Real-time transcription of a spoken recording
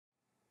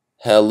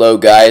Hello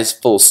guys,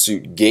 Full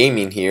Suit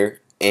Gaming here,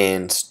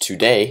 and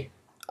today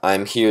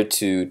I'm here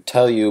to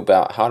tell you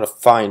about how to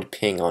find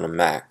ping on a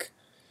Mac.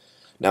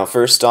 Now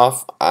first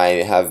off,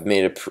 I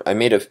made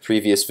a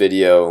previous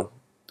video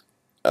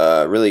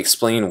really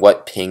explaining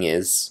what ping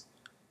is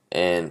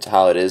and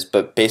how it is,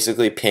 but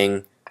basically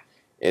ping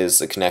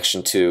is a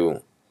connection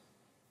to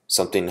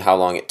something, how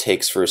long it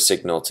takes for a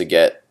signal to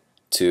get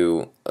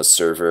to a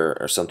server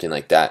or something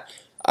like that.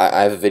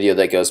 I have a video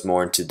that goes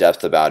more into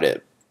depth about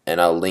it, and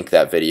I'll link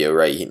that video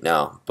right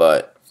now.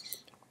 But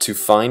to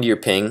find your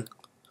ping,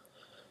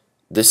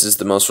 this is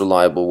the most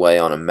reliable way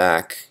on a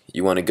Mac.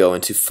 You want to go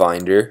into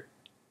Finder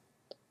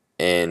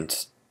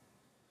and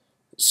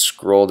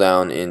scroll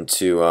down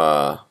into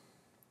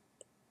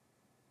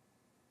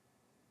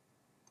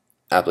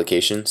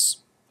Applications,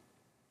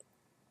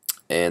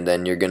 and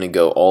then you're going to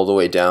go all the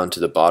way down to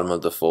the bottom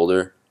of the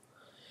folder,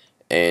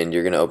 and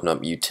you're going to open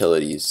up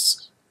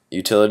Utilities.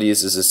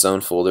 Utilities is its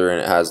own folder, and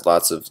it has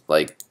lots of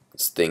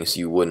things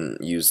you wouldn't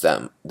use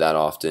that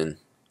often.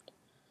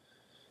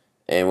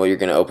 And what you're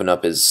going to open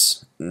up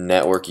is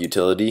Network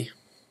Utility,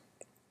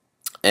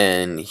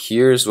 and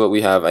here's what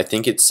we have. I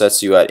think it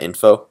sets you at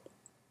info.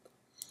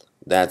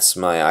 That's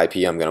my IP.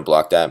 I'm going to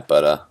block that,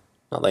 but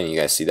not letting you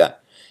guys see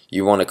that.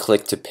 You want to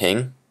click to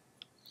ping,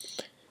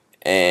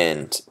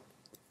 and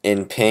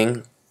in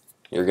ping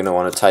you're going to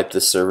want to type the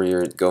server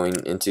you're going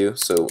into.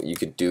 So you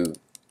could do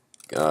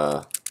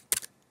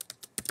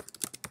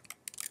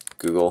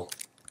Google.com.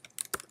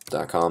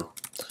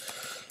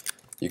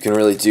 You can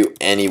really do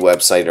any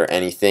website or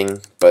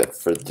anything, but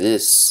for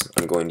this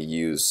I'm going to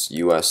use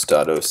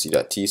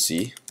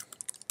oc.tc,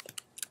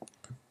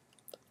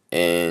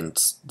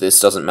 and this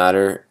doesn't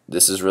matter.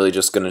 This is really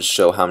just going to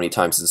show how many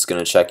times it's going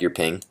to check your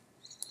ping.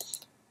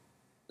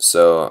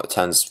 So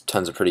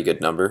 10's a pretty good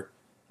number,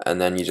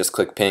 and then you just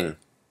click ping.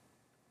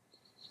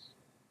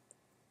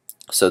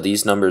 So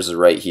these numbers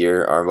right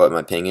here are what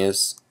my ping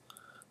is.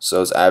 So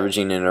it's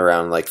averaging in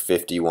around like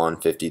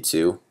 51,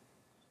 52,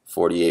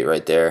 48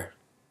 right there.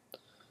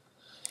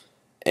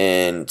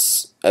 And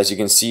as you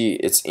can see,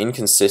 it's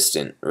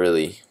inconsistent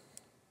really,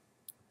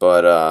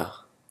 but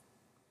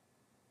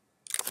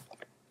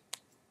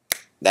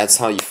that's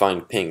how you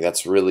find ping.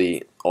 That's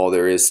really all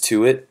there is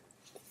to it.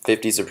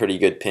 50 is a pretty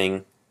good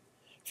ping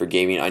for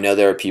gaming. I know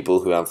there are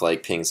people who have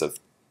like pings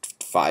of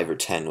 5 or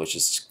 10, which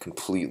is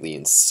completely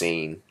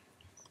insane,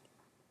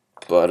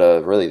 but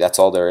really that's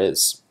all there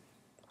is.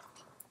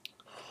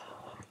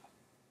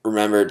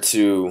 Remember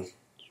to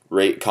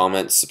rate,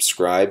 comment,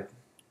 subscribe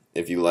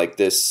if you like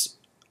this.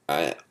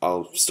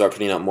 I'll start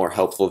putting out more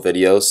helpful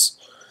videos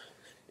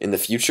in the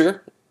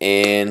future,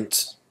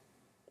 and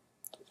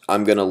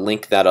I'm gonna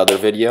link that other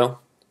video,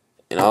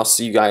 and I'll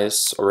see you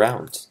guys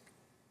around.